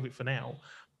shelve it for now.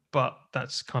 But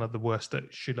that's kind of the worst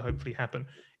that should hopefully happen.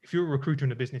 If you're a recruiter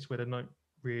in a business where they don't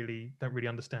really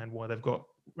understand why they've got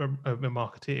a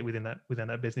marketeer within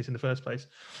that business in the first place,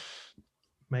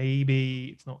 maybe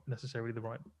it's not necessarily the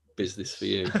right business for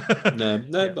you.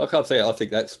 No, I can't say it. I think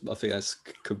that's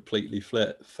completely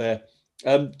fair.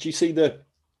 Do you see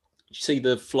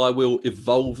the flywheel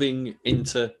evolving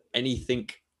into anything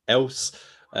else?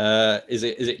 Is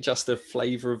it just a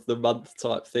flavor of the month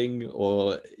type thing,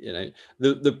 or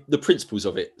the principles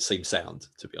of it seem sound,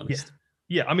 to be honest?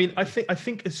 I mean, I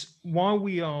think it's while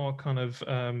we're kind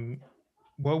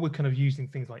of using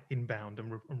things like inbound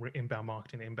and inbound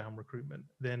marketing, inbound recruitment,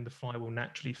 then the flywheel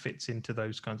naturally fits into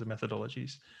those kinds of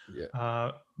methodologies.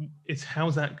 It's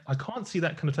how's that? I can't see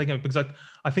that kind of taking over, because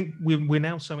I think we're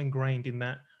now so ingrained in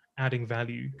that adding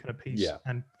value kind of piece,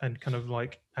 and kind of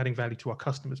like adding value to our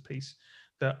customers piece,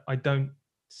 that I don't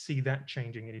see that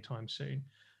changing anytime soon.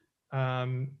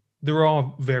 there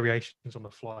are variations on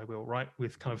the flywheel, right?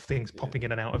 With kind of things popping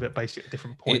in and out of it basically at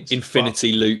different points.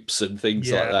 Infinity loops and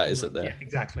things like that, isn't there? Yeah,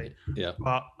 exactly. Yeah.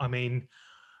 But I mean,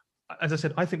 as I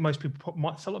said, I think most people a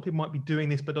lot of people might be doing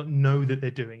this, but don't know that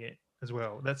they're doing it as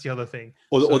well. That's the other thing.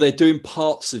 Or they're doing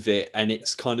parts of it and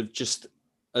it's kind of just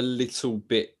a little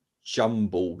bit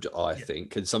jumbled, I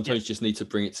think. And sometimes you just need to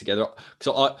bring it together.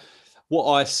 Because what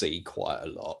I see quite a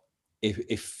lot,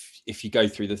 if you go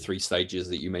through the 3 stages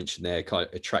that you mentioned there, kind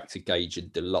of attract, engage,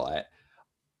 and delight,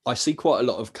 I see quite a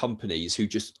lot of companies who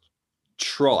just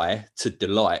try to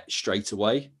delight straight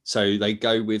away. So they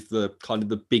go with the kind of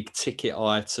the big ticket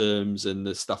items and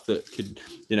the stuff that could,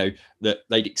 that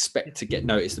they'd expect to get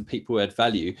noticed and people add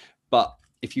value. But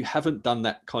if you haven't done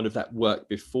that kind of that work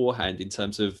beforehand in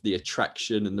terms of the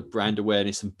attraction and the brand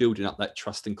awareness and building up that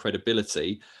trust and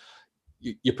credibility,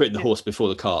 you're putting the horse before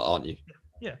the cart, aren't you?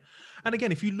 Yeah. And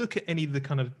again, if you look at any of the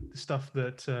kind of stuff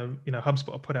that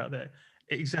HubSpot have put out there,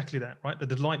 exactly that, right? The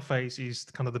delight phase is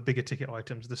kind of the bigger ticket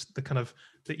items, the kind of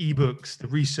the ebooks, the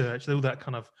research, all that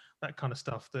kind of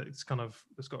stuff that's got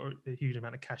a huge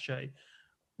amount of cachet.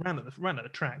 Around at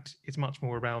Attract, it's much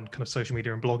more around kind of social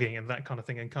media and blogging and that kind of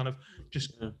thing, and kind of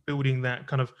just building that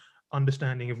kind of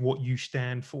understanding of what you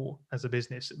stand for as a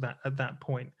business at that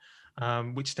point,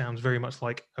 which sounds very much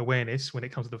like awareness when it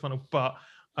comes to the funnel, but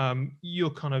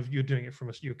you're doing it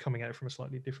you're coming at it from a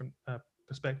slightly different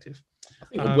perspective. I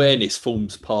think awareness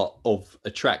forms part of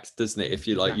Attract, doesn't it? If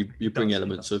you like, you bring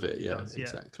elements of it. Yeah,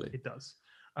 exactly. It does.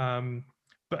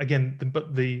 But again,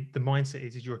 the mindset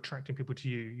is you're attracting people to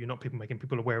you. You're not people making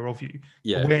people aware of you.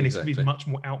 Yeah, awareness is much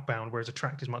more outbound, whereas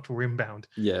Attract is much more inbound.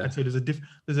 Yeah. And so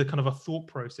there's a kind of a thought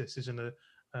process that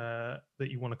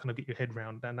you want to kind of get your head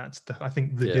around, and that's I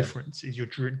think the difference is you're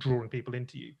drawing people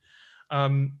into you.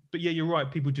 But yeah, you're right.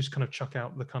 People just kind of chuck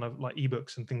out the kind of like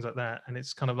ebooks and things like that, and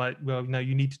it's kind of like, well, no,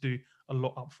 you need to do a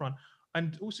lot up front,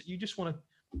 and also you just want to.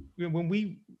 When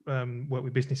we work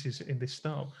with businesses in this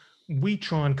style, we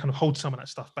try and kind of hold some of that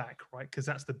stuff back, right? Because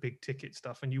that's the big ticket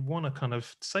stuff, and you want to kind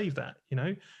of save that.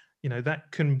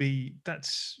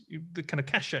 That's the kind of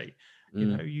cachet.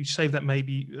 You save that,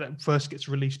 maybe that first gets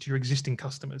released to your existing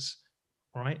customers,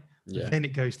 right? Yeah. Then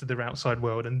it goes to the outside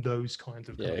world and those kinds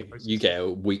of you get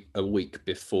a week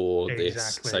before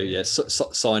this. So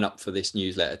sign up for this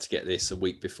newsletter to get this a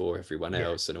week before everyone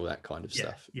else and all that kind of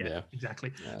stuff. Yeah,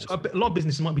 exactly. So a lot of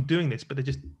businesses might be doing this, but they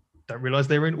just don't realize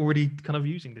they're already kind of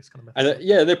using this kind of method.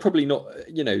 And they're probably not.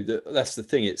 That's the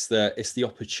thing. It's the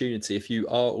opportunity. If you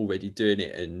are already doing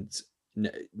it, and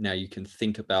now you can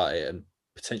think about it and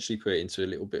potentially put it into a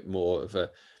little bit more of a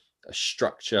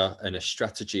structure and a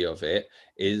strategy of it,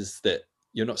 is that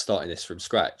you're not starting this from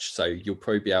scratch. So you'll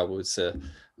probably be able to,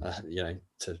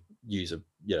 to use a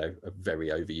very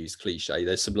overused cliche.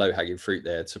 There's some low-hanging fruit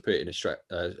there to put in a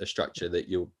structure that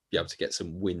you'll be able to get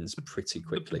some wins pretty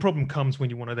quickly. The problem comes when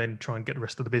you want to then try and get the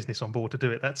rest of the business on board to do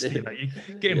it. That's you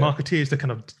getting marketeers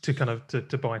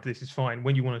to buy into this is fine.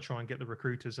 When you want to try and get the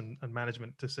recruiters and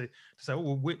management to say,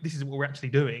 oh, well, this is what we're actually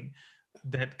doing.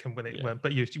 That can but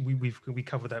we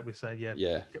covered that with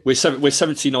we're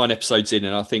 79 episodes in,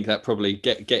 and I think that probably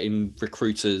getting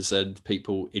recruiters and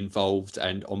people involved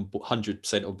and on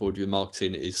 100% on board with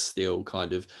marketing is still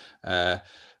kind of that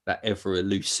ever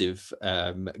elusive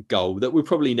goal that we'll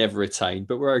probably never attain,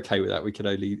 but we're okay with that. We can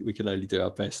only do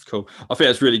our best. Cool. I think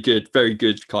that's really good, very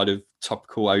good kind of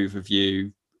topical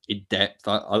overview, in depth.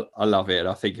 I love it, and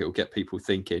I think it will get people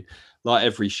thinking. Like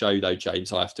every show though,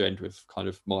 James, I have to end with kind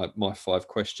of my 5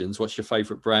 questions. What's your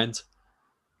favorite brand?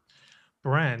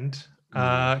 Can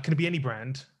it be any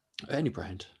brand? Any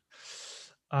brand.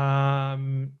 I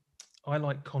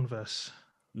like Converse.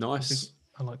 Nice.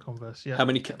 I like Converse. Yeah. How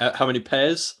many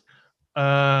pairs?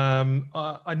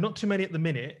 Not too many at the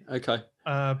minute. Okay.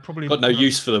 Probably got no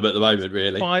use for them at the moment,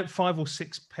 really. 5 or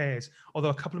 6 pairs. Although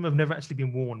a couple of them have never actually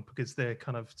been worn because they're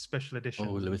kind of special edition.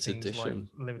 Oh, limited edition.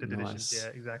 Like limited editions. Yeah,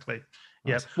 exactly.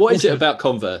 Nice. Yeah. What is it about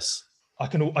Converse? I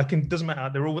can. Doesn't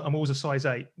matter. I'm always a size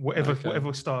 8.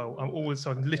 Whatever style.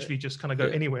 So I can literally just kind of go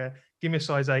anywhere. Give me a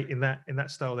size 8 in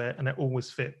that style there, and they always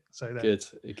fit. So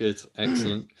good,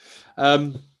 excellent.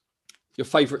 Your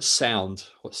favorite sound?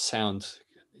 What sound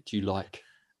do you like?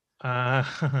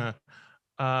 I'm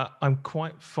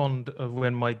quite fond of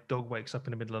when my dog wakes up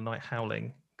in the middle of the night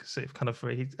howling.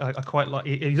 I quite like.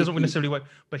 He doesn't necessarily wake,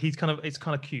 but it's kind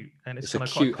of cute, and it's kind a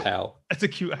of cute howl. It's a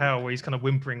cute howl where he's kind of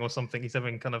whimpering or something. He's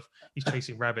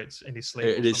chasing rabbits in his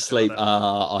sleep. In his sleep.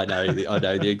 I know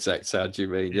the exact sound you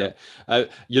mean. Yeah.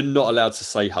 You're not allowed to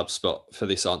say HubSpot for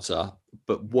this answer,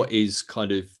 but what is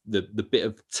kind of the bit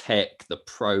of tech, the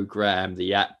program,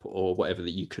 the app, or whatever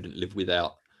that you couldn't live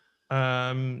without?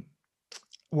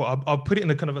 well, I'll put it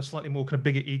in a kind of a slightly more kind of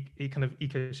bigger kind of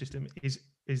ecosystem.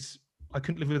 Is I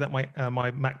couldn't live without my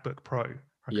MacBook Pro.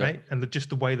 Okay, and just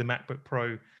the way the MacBook Pro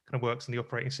kind of works in the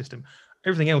operating system.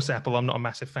 Everything else Apple, I'm not a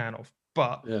massive fan of,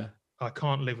 but I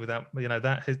can't live without,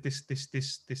 that has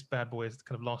this bad boy has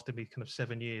kind of lasted me kind of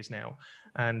 7 years now,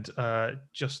 and I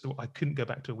couldn't go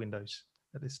back to Windows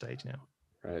at this stage now.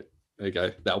 Right. There you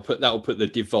go. That'll put the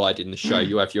divide in the show.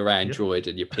 You have your Android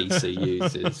and your PC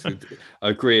users.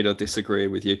 Agreeing or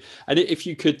disagreeing with you. And if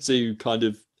you could do kind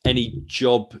of any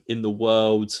job in the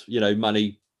world,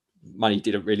 money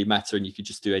didn't really matter, and you could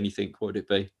just do anything, what would it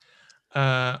be?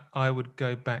 I would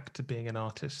go back to being an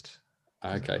artist.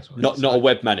 Okay, not a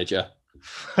web manager.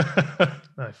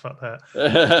 No, fuck that.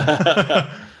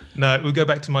 No, we'll go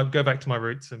back to my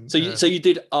roots. And so you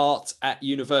did art at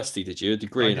university, did you? A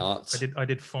degree in art? I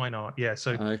did fine art. Yeah,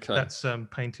 so that's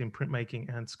painting, printmaking,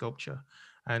 and sculpture.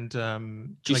 And do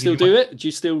you still do it? Do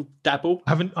you still dabble?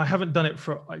 I haven't done it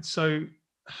so.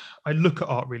 I look at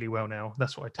art really well now.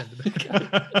 That's what I tend to do.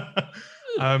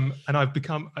 And I've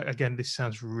become, again, this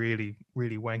sounds really,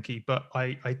 really wanky, but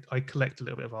I collect a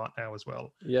little bit of art now as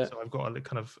well. Yeah. So I've got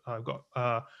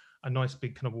a nice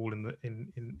big kind of wall in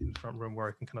the front room where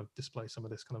I can kind of display some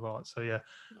of this kind of art. So yeah.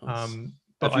 Nice.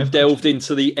 But I've delved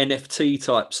into the NFT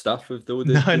type stuff of the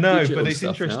no, but it's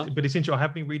interesting. Now. But it's interesting. I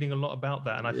have been reading a lot about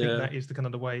that, and I think that is the kind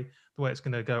of the way it's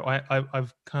going to go.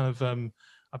 I've kind of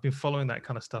I've been following that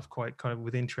kind of stuff quite kind of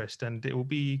with interest, and it will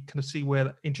be kind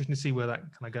of interesting to see where that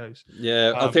kind of goes.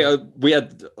 Yeah, I think we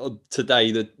had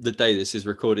today, the day this is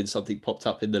recording, something popped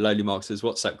up in the Lonely Marketers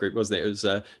WhatsApp group, wasn't it? It was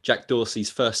Jack Dorsey's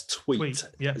first tweet.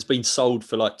 Yeah, it's been sold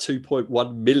for like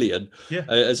 2.1 million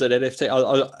as an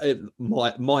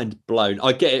NFT. Mind blown.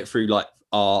 I get it through like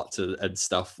art and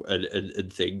stuff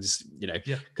and things,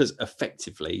 because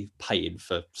effectively paying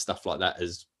for stuff like that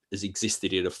has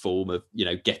existed in a form of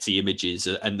Getty Images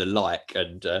and the like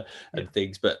and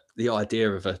things, but the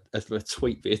idea of a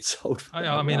tweet being sold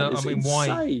I mean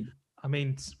why? I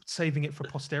mean, saving it for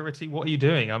posterity. What are you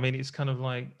doing? I mean, it's kind of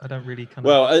like I don't really kind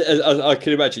of. Well, I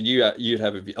can imagine you'd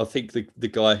have. I think the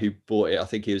guy who bought it, I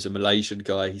think he was a Malaysian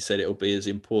guy. He said it'll be as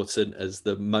important as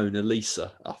the Mona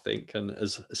Lisa. I think, and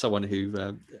as someone who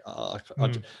I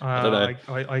don't know.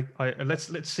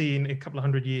 Let's see in a couple of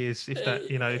 100 years if that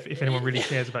if anyone really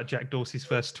cares about Jack Dorsey's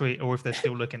first tweet, or if they're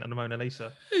still looking at the Mona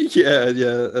Lisa. Yeah,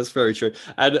 that's very true.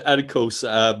 And of course,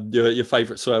 your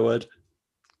favourite swear word.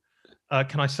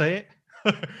 Can I say it?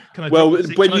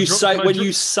 When you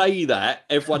say that,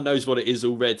 everyone knows what it is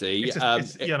already.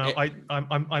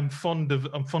 I'm fond of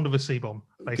a C-bomb,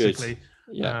 basically. Good.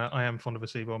 Yeah, I am fond of a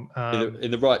C-bomb. In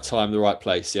the right time, the right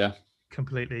place. Yeah.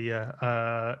 Completely.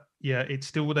 Yeah. It's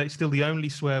still the only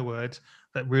swear word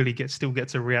that really still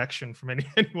gets a reaction from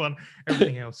anyone.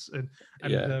 Everything else, and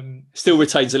still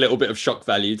retains a little bit of shock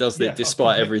value, doesn't it?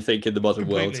 Despite everything in the modern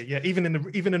world. Yeah, even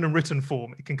in a written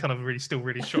form, it can kind of really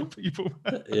shock people.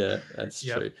 Yeah, that's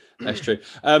true. That's true.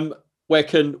 Where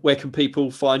can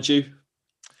people find you?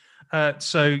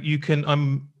 So you can.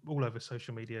 I'm all over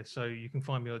social media, so you can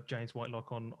find me at James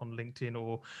Whitelock on LinkedIn,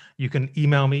 or you can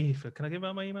email me. Can I give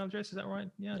out my email address? Is that right?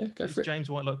 Yeah, go for it. James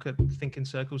Whitelock at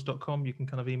ThinkInCircles.com. You can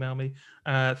kind of email me.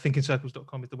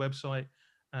 ThinkInCircles.com is the website.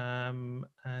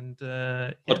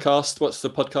 Podcast. What's the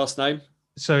podcast name?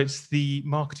 So it's the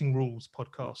Marketing Rules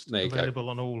podcast. There you available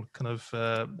on all kind of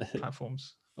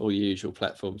platforms. All your usual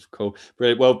platforms. Cool.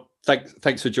 Brilliant. Well,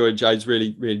 thanks for joining, James.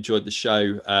 Really enjoyed the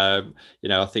show.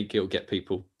 I think it'll get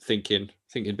people thinking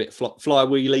a bit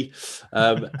flywheely.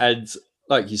 And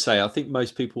like you say, I think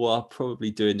most people are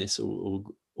probably doing this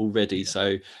already. Yeah.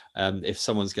 So if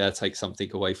someone's going to take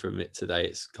something away from it today,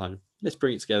 it's kind of, let's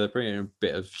bring it together, bring in a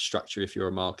bit of structure if you're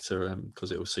a marketer,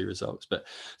 because it will see results. But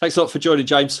thanks a lot for joining,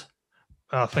 James.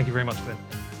 Thank you very much, Ben.